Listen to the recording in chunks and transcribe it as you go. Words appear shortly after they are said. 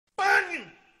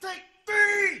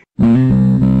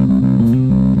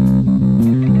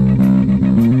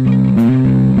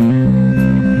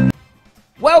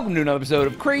to another episode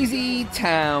of Crazy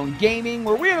Town Gaming,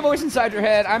 where we're the voice inside your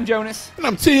head. I'm Jonas. And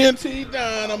I'm TNT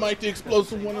Dinomight, the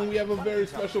explosive one, and we have a very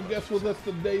special guest with us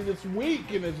today this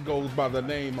week, and it goes by the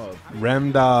name of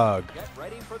Rem-Dogg. Get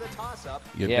ready for the toss-up.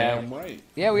 You're damn right.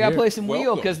 Yeah, we got to play some wheel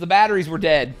Welcome. because the batteries were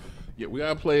dead. Yeah, we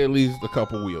gotta play at least a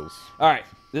couple wheels. All right,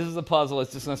 this is a puzzle.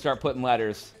 It's just going to start putting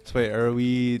letters. So wait, are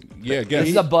we Yeah, guess. This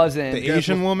is a buzz-in. the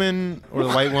Asian woman or the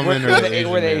white woman or We're the the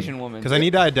Asian Asian woman. Because I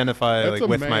need to identify That's like a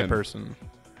with my man. person.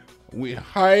 We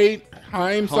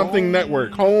Heim something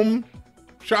network, home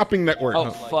shopping network. Oh,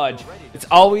 fudge. It's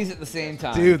always at the same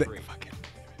time. Dude, fucking.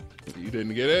 You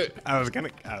didn't get it? I was gonna.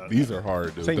 These are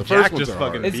hard, dude. Saying The first Jack ones just are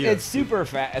fucking hard. beat It's super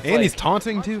fat. It's And like, he's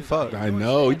taunting too. Fuck. I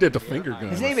know. He did the finger gun.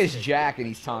 his name is Jack, and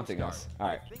he's taunting us. All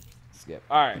right, skip.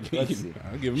 All right, let's see.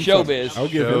 I'll give him Showbiz. something. I'll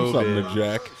give him something to Showbiz.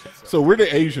 Jack. So we're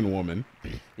the Asian woman.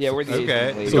 Yeah, we're the Asian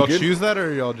Okay. lady. So y'all get- choose that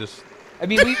or y'all just? I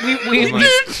mean, we Yo,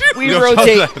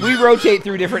 rotate shut we rotate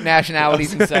through different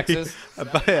nationalities and sexes.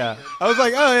 Yeah. I was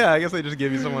like, oh yeah. I guess they just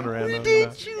give you someone random.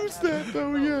 Choose that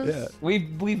though, yes. Yeah.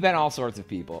 We've been all sorts of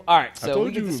people. All right, so told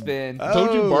we get to you. spin. I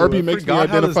told you Barbie I makes me forgot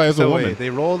how identify as a so woman. Wait,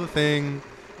 they roll the thing.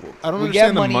 I don't We get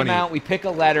understand money, the money amount. We pick a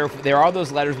letter. There are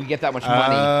those letters. We get that much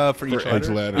money. For For each each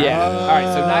letter. letter. Yeah. All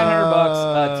right. So $900.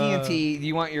 Uh, TNT. Do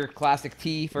you want your classic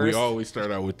T first? We always start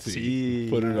out with T. T.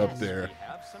 Put it up there.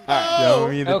 All right. Show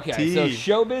me the Okay. T. So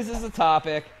showbiz is the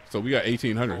topic. So we got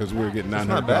 1,800 because we're getting It's $900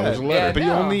 not bad. a letter. But you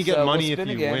No, only get so we'll money if spin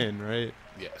you again. win, right?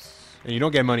 Yes. And you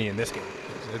don't get money in this game.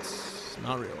 It's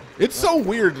not real. It's so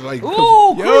weird, like 'cause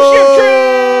Ooh, cruise ship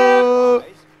trip.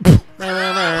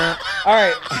 All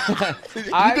right.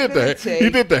 he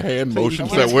did the hand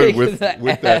motions you that take went with the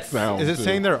with that S. sound. Is it too.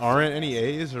 saying there aren't any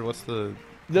A's or what's the?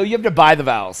 Though you have to buy the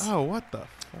vowels. Oh, what the?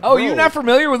 Oh, you're not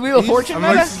familiar with Wheel of Fortune, I'm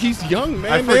man? like, He's young,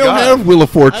 man. I They don't forgot. have Wheel of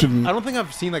Fortune. I don't think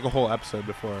I've seen like a whole episode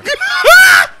before.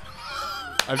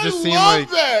 I've just seen love like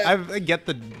that. I get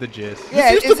the gist.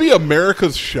 Yeah, This used to be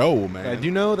America's show, man. I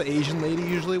do know the Asian lady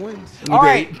usually wins. All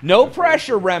right, no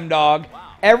pressure, Rem-Dogg.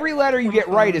 Every letter you get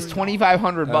right is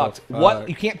 $2,500. What? fuck.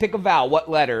 You can't pick a vowel.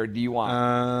 What letter do you want?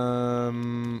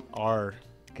 R.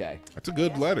 Okay. That's a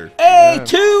good letter. A,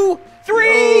 2, 3.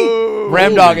 Oh,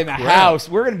 Rem-Dogg holy in the crap. house.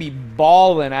 We're gonna be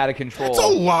balling out of control. That's a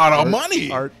lot of money.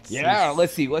 Art. Yeah.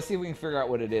 Let's see. Let's see if we can figure out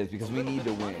what it is because we need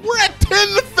to win. We're at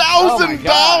Oh my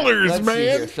God. $10,000, Let's see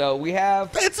here. man. So we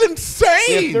have. That's We have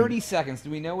insane. 30 seconds.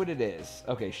 Do we know what it is?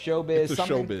 Okay, showbiz. It's a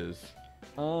something-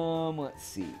 showbiz. Let's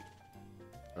see.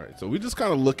 All right, so we just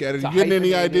kind of look at it. It's a You getting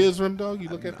any hyphenated- ideas, Rem-Dogg? You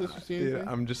look at this, you see anything?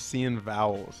 I'm just seeing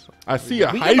vowels. I see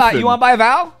a We hyphen. can buy, you want to buy a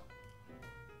vowel?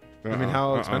 I mean,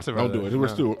 how expensive are Don't do they? it. We're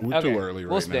No. too Okay. early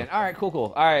right We'll spin. now. All right,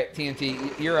 cool. All right,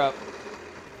 TNT, you're up.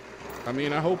 I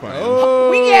mean, I hope I am.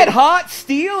 Oh, We get hot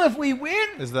steel if we win.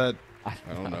 Is that I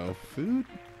don't know. Food?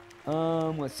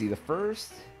 Let's see. The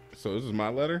first. So this is my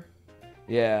letter?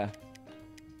 Yeah,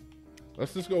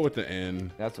 Let's just go with the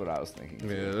N. that's what I was thinking.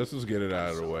 Yeah, let's just get it out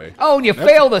of the way. Oh, and you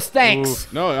failed us.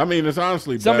 Thanks. No, I mean, it's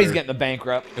honestly Somebody's better. getting the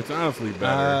bankrupt. It's honestly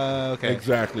better. okay?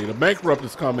 Exactly. The bankrupt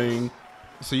is coming,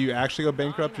 So you actually go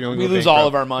bankrupt? Or you only We go lose bankrupt? all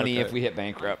of our money Okay. if we hit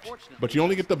bankrupt. but you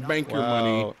only get to bank your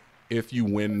money Wow. if you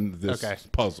win this Okay.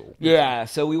 puzzle. Yeah,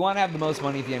 so we want to have the most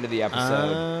money at the end of the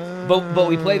episode. But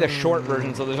we play the short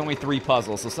version, so there's only 3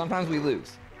 puzzles. So sometimes we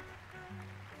lose.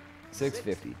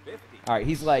 650. All right,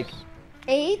 he's like,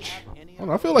 H?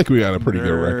 Well, I feel like we got a pretty good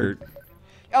Nerd. record.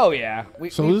 Oh yeah.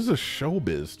 So this is a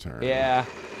showbiz turn. Yeah.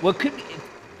 Well, it could be.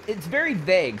 It's very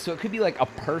vague, so it could be like a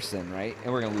person, right?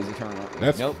 And we're gonna lose a turn.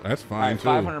 That's nope. that's All fine right, too.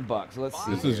 $500. Let's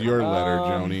see. This is here. your letter,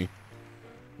 Joni.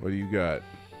 What do you got?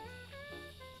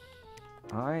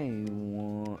 I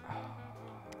want.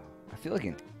 I feel like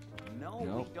No,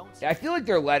 nope. we don't I feel like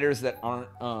they're letters that aren't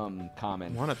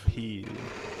common. I want a P.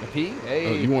 A P? Hey.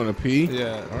 Oh, you want a P?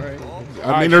 Yeah. All right. right.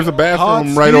 I mean, there's a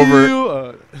bathroom Hot right over.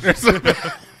 steel,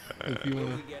 If you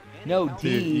wanna- No Dude,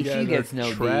 D. you She guys gets are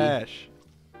no trash.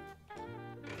 D.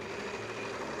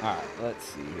 All right. Let's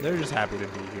see. Here. They're just happy to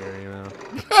be here, you know.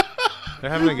 They're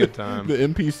having a good time. The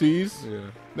NPCs, Yeah.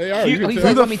 they are. Cute- You can he's tell.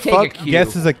 like, let me take a Fuck cue.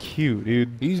 guesses a Q,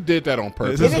 dude. He did that on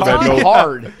purpose. This It's is so that on no-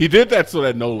 hard. He did that so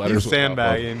that no letters He's would pop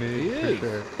up. sandbagging me. He for is.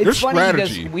 sure. It's There's funny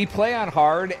strategy. because we play on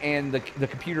hard and the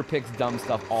computer picks dumb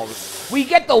stuff all the We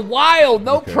get the wild,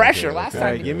 no Okay, pressure. okay, Last okay, time.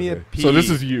 Alright, give me a P. So this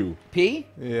is you. P?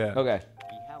 Yeah. Okay.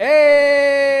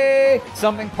 Hey!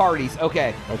 Something parties.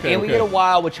 Okay. Okay, And we okay. get a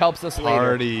wild, which helps us later.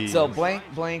 Parties. So blank,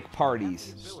 blank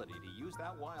parties. ability to use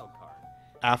that wild card.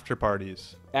 After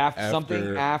parties. After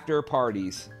something after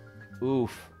parties.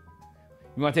 Oof.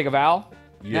 You want to take a vowel?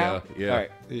 Yeah, now? yeah. All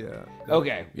right. Yeah.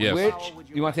 Okay. Yes. Which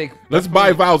you want to take? Let's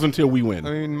buy vowels until we win.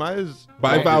 I mean, might as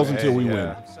Buy well vowels do until A, we yeah.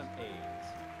 win. Some A's.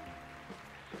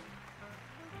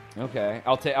 Okay.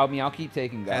 I'll keep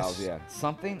taking vowels. S. Yeah.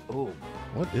 Something. Ooh.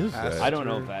 What is S. that? I don't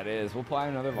know what that is. We'll apply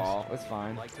another vowel. It's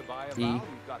fine. Like to buy a E. vowel?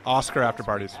 We've got Oscar after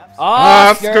parties.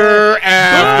 Oscar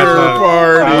after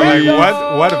party.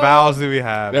 What vowels do we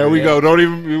have? There we go. Don't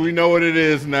even. We know what it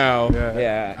is now.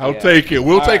 Yeah. I'll yeah. take it.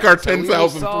 We'll All take right, our so we will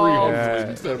 10,300 solve.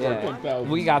 instead of our Yeah. 10,000.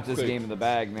 We got this game in the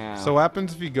bag now. So what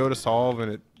happens if you go to solve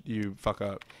and you fuck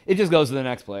up? it just goes to the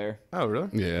next player. Oh, really?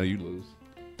 Yeah, you lose.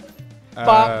 Ba,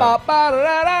 ba, ba, da,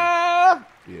 da, da.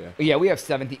 Yeah. Yeah, we have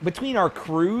 17 between our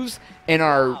crews and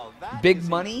our Wow, that big is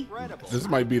money. incredible. This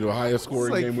might be the highest It's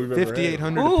scoring like game we've ever had.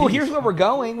 5,800 Ooh, apiece. here's where we're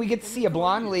going. We get to see a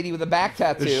blonde lady with a back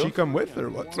tattoo. Does she come with or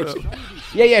what?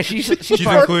 Yeah, she's She's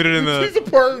part. included in She's the. a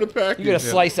part of the package. You get a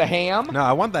slice of ham. No,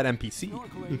 I want that NPC.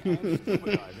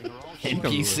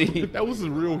 NPC. That was a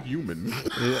real human.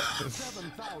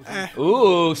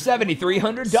 Ooh,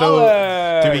 $7,300.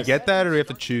 So, do we get that, or do we have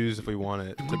to choose if we want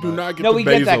it? We do not get No, the we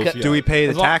get that Bezos ca- yet. Do we pay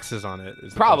the As long- taxes on it?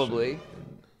 is the Probably.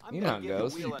 You know how it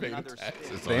goes. Wheel pay the another taxes stick.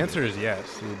 question. The answer is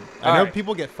yes. Dude. All I know right.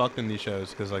 people get fucked in these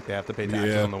shows because like they have to pay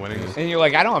taxes Yeah. on the winnings. And you're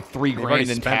like, I don't have $3 They've already grand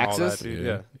in spent all that, taxes. dude.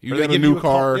 Yeah. Yeah. You Or they get a give new a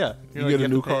car. Yeah. You get a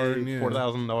new car, and yeah.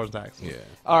 $4,000 tax. Yeah.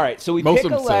 All right, so we Most pick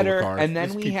of a them sell the letter, car. and then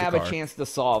Just we keep the have a car. chance to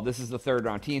solve. This is the third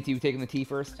round. TNT, we taking the T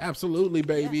first? Absolutely,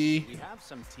 baby. We have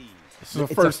some teas. This is the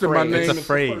It's a first in my phrase. name. It's a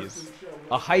phrase.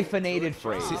 A hyphenated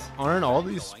phrase. Aren't all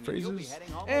these phrases?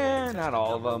 Not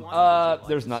all of them.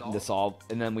 There's nothing to solve,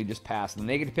 and then we just pass. And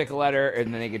they get to pick a letter,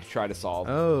 and then they get to try to solve.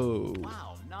 Oh.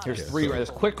 There's three. There's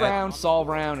quick round, solve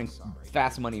round, and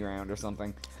fast money round, or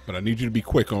something. But I need you to be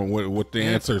quick on what the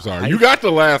answers are. You got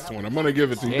the last one. I'm gonna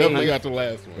give it to you. Hey. Definitely got the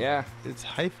last one. Yeah, It's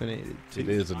hyphenated. It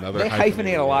is another. they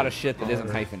hyphenate a lot of hyphenated shit that isn't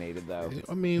hyphenated though. word.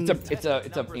 I mean, It's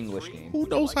a English game. who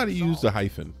knows how to use the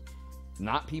hyphen?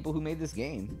 Not people who made this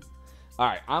game. All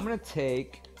right, I'm gonna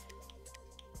take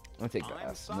the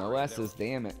S. No S's.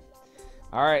 Damn it.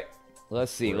 All right,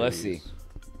 let's see. Let's see.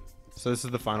 So this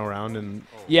is the final round, and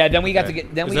Yeah, then we got to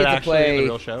get. Then is we it get to actually in play. the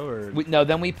real show, or No,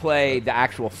 then we play the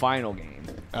actual final game.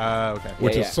 okay.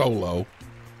 Which Yeah, is yeah. solo.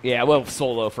 Yeah, well,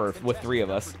 solo with three of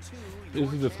us.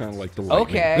 This is just kind of like the lightning.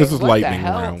 Okay. This is what lightning the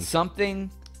hell? round.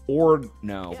 Something or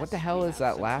no? What the hell is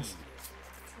that last?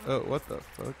 Oh, what the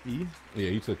fuck? E? Yeah,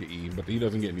 he took an E, but he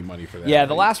doesn't get any money for that. Yeah,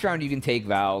 the right? last round you can take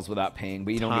vowels without paying,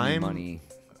 but you don't get any Time? money.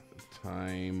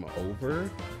 Time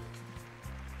over.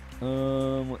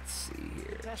 Let's see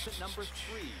here. Contestant number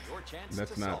 3, your chance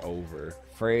That's to not solve. over.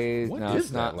 Phrase. What no, is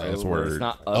it's not that last over. word? It's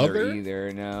not other, Other?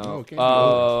 either. No, No. it can't be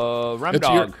other.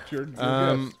 Rem-Dogg. It's your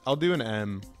guess. I'll do an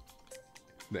M.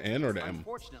 The N or the M?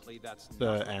 Unfortunately, that's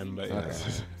The not M, but Okay.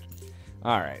 yeah.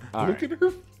 All right. All Look right. at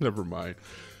her. Never mind.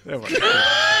 Yeah, well,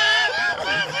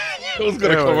 It was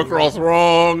gonna come across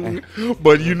wrong,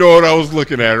 but you know what I was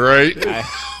looking at, right? You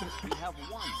have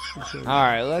one. All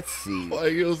right. Let's see.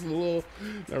 Like it was a little.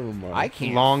 Never mind. I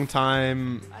can't. long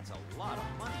time, That's a lot of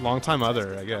money. long time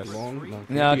other, I guess.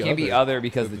 No, it can't be other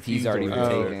because the T's already been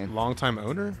already taken. Long time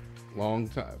owner. Long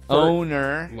time.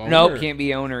 Owner. Longer. Nope, can't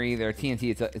be owner either.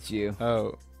 TNT, it's you.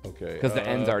 Oh, Okay. Because the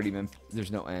N's already been.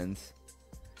 There's no N's.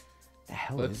 The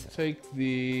hell Let's is it? take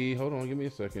the. Hold on, give me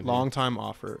a second. long time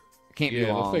offer. Can't be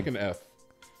Yeah, long. let's take an F.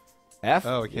 F.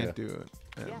 Oh, I can't Yeah. do it.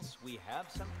 M. Yes, we have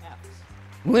some F's.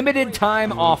 Limited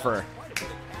time offer.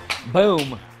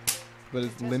 Boom. But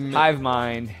it's limit. Hive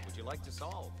mind. Would you like to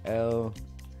solve? L.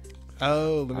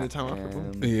 Oh, limited time offer.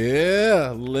 Boom. M.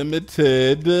 Yeah,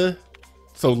 limited.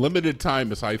 So limited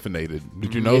time is hyphenated.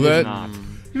 Did you know It is that? not. What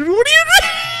are you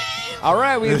doing? All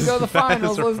right, we can go to the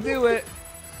finals. That is Let's do it.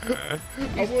 I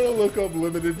want to look up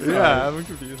limited time. Yeah, I'm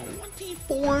confused.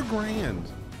 24 grand.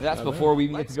 That's before we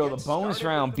even get to go to the bonus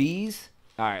round. B's.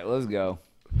 All right, let's go.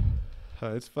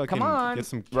 It's fucking. Come on. Get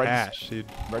some Regis- cash, dude.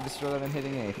 Register that I'm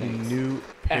hitting anything. New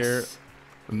pair. S.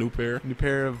 A new pair. New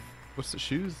pair of what's the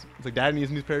shoes? It's like Daddy needs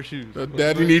a new pair of shoes.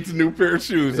 Daddy needs a new pair of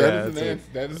shoes. Yeah, That is an that's it. answer.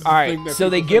 That is All the thing right, that so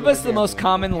they people give say us the when most they're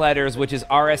common letters, which is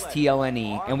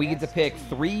RSTLNE, and we get to pick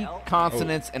 3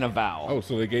 consonants and a vowel. Oh,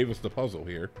 so they gave us the puzzle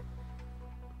here.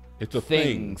 It's a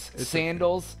thing. Things.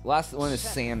 Sandals. Last one is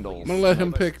sandals. I'm gonna let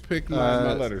him pick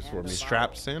my letters for me.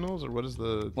 Strapped sandals, or what is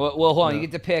the? Well, hold on. You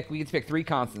get to pick. We get to pick 3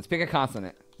 consonants. Pick a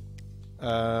consonant.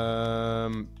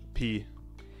 P.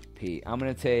 P. I'm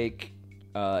gonna take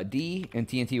D and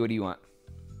TNT. What do you want?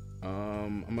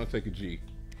 I'm gonna take a G.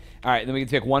 All right, then we get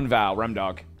to pick 1 vowel.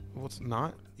 Rem-Dogg. What's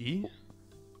not E?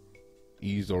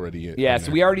 E's already in. Yeah, in so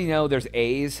there. we already know there's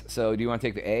A's. So do you want to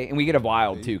take the A? And we get a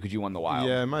wild too because you won the wild.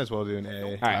 Yeah, I might as well do an A. All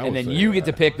right, I and would then say you get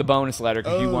to pick the bonus letter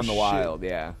because you Oh, won the shit. wild.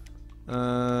 Yeah.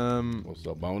 What's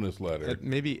the bonus letter?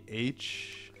 Maybe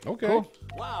H. Okay. Cool.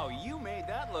 Wow, you made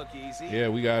that look easy. Yeah,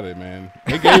 we got it, man.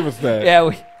 They gave us that.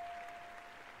 Yeah.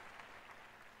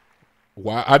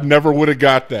 Wow, I never would have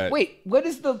got that. Wait, what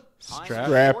is the...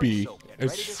 Strappy. Get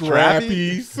It's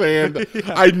ready to strappy sand.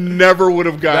 I never would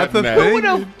have gotten That's a that.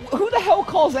 thing. Who the hell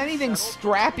calls anything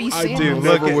strappy I sandals? Dude,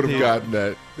 never look would at have you. gotten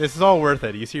that. This is all worth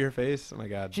it. You see her face? Oh my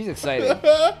god. She's excited.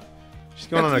 She's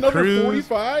going That's on a number cruise.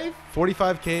 45?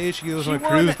 45K. She goes She on a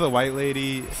won cruise with the white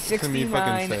lady. It's gonna be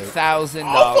fucking sick. $69,000.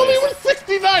 Also, they were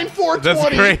 69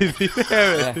 420. That's crazy.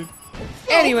 Damn it.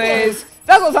 Anyways,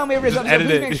 that's all the time we have for this episode. edit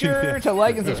Please it. make sure to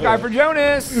like and subscribe for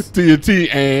Jonas.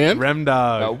 TNT and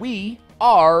Rem-Dogg. We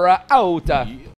are out.